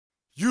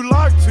You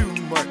lie too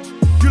much.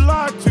 You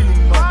lie too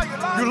much.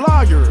 You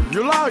liar.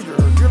 You liar.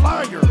 You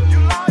liar.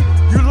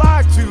 You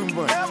lie too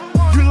much.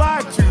 You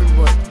lie too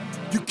much.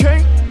 You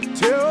can't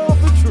tell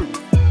the truth.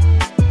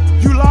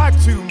 You lie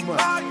too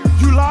much.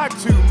 You lie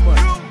too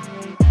much.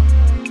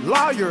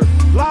 Liar.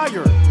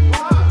 Liar.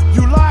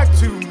 You lie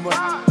too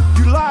much.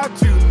 You lie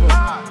too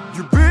much.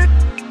 You big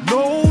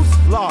nose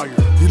liar.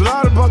 You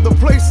lied about the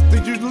place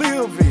that you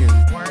live in.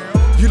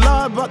 You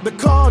lied about the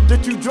car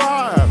that you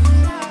drive.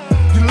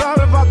 You lied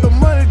about the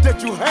money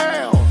that you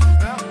have.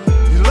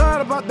 You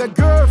lied about that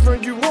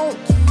girlfriend you want.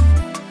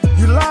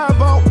 You lied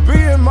about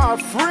being my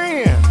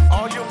friend.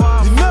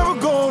 You never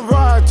gonna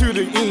ride to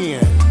the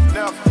end.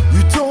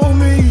 You told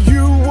me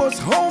you was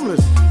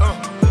homeless.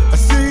 I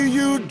see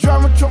you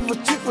driving truck for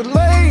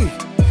Chick-fil-A.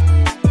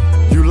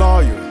 You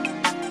liar.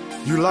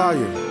 You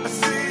liar.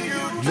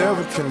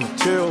 Never can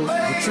tell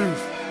the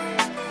truth.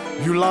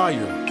 You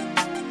liar.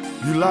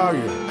 You liar.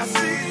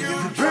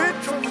 You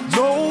bitch,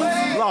 no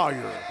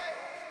liar.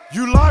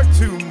 You lie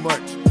too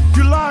much.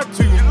 You lie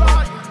too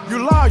much. You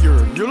liar.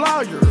 You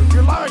liar.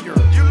 You liar.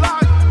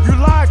 You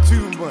lie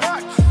too much.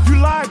 You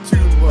lie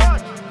too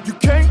much. You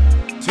can't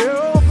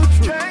tell the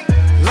truth.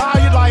 Lie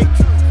you like,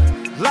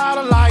 lie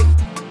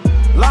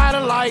to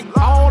like,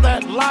 all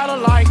that lie to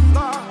like.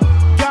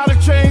 Gotta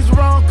change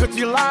wrong 'cause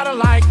you lie to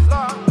like.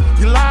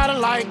 You lie to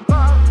like,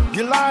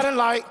 you lie to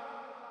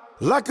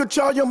like a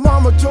child your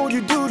mama told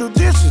you do the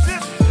dishes.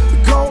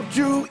 Caught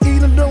you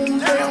eating them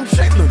damn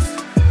chitlins.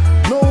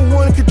 No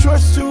one can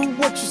trust you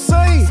what you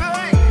say.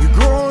 You're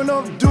growing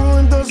up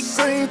doing the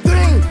same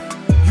thing.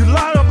 You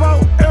lie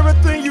about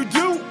everything you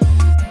do.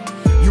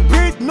 You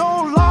big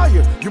no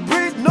liar. You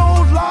big no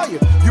liar.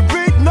 You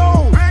big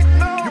no.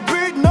 You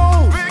big no.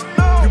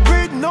 You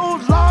big no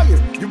liar.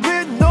 You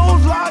big no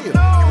liar.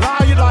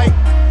 Lie you like.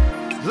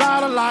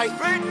 Lie to like.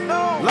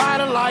 Lie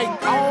to like.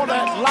 All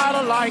that lie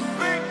to like.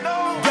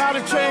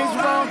 Gotta change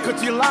wrong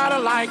 'cause you lie to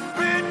like.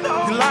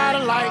 You lie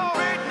to like.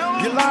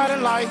 You lie to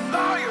like.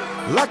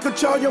 Like a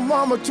child your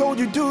mama told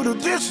you do the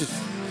dishes.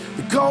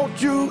 They caught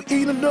you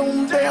eating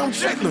them damn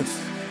chitlins.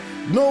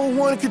 No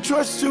one can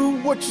trust you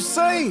what you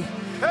say.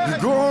 You're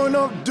growing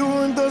up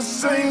doing the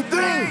same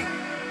thing.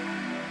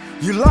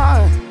 You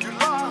lie.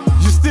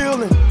 You're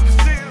stealing.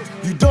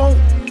 You don't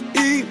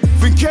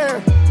even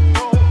care.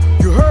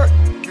 You hurt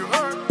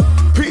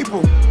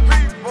people.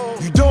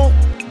 You don't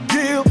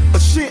give a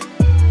shit.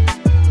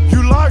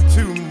 You lie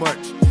too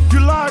much. You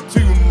lie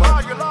too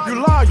much. You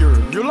liar.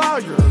 You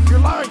liar. You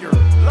liar.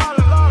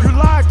 You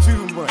lie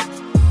too much.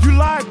 You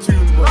lie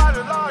too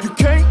much. You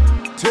can't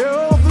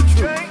tell the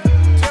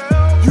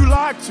truth. You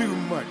lie too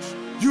much.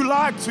 You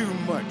lie too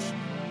much.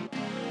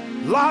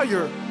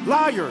 Liar.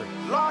 Liar.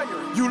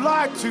 You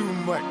lie too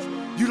much.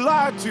 You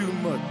lie too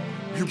much.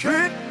 You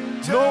big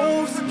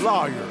nose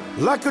liar.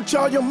 Like a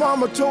child your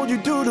mama told you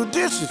do the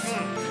dishes.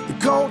 They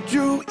caught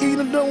you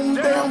eating them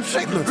damn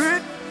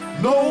chitlins.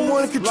 No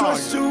one can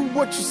trust you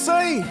what you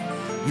say.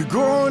 You're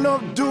growing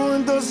up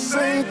doing the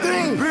same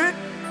thing.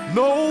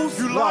 Nose,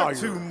 you lie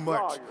too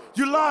much.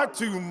 You lie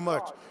too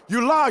much.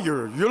 You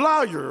liar. You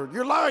liar.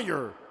 You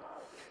liar.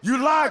 You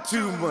lie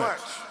too much.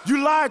 You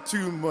lie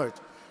too much.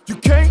 You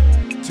can't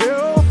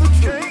tell the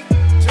truth.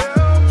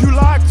 You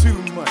lie too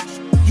much.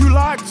 You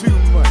lie too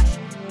much.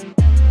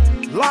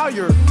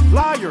 Liar.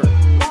 Liar.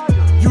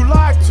 You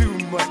lie too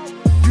much.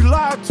 You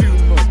lie too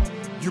much.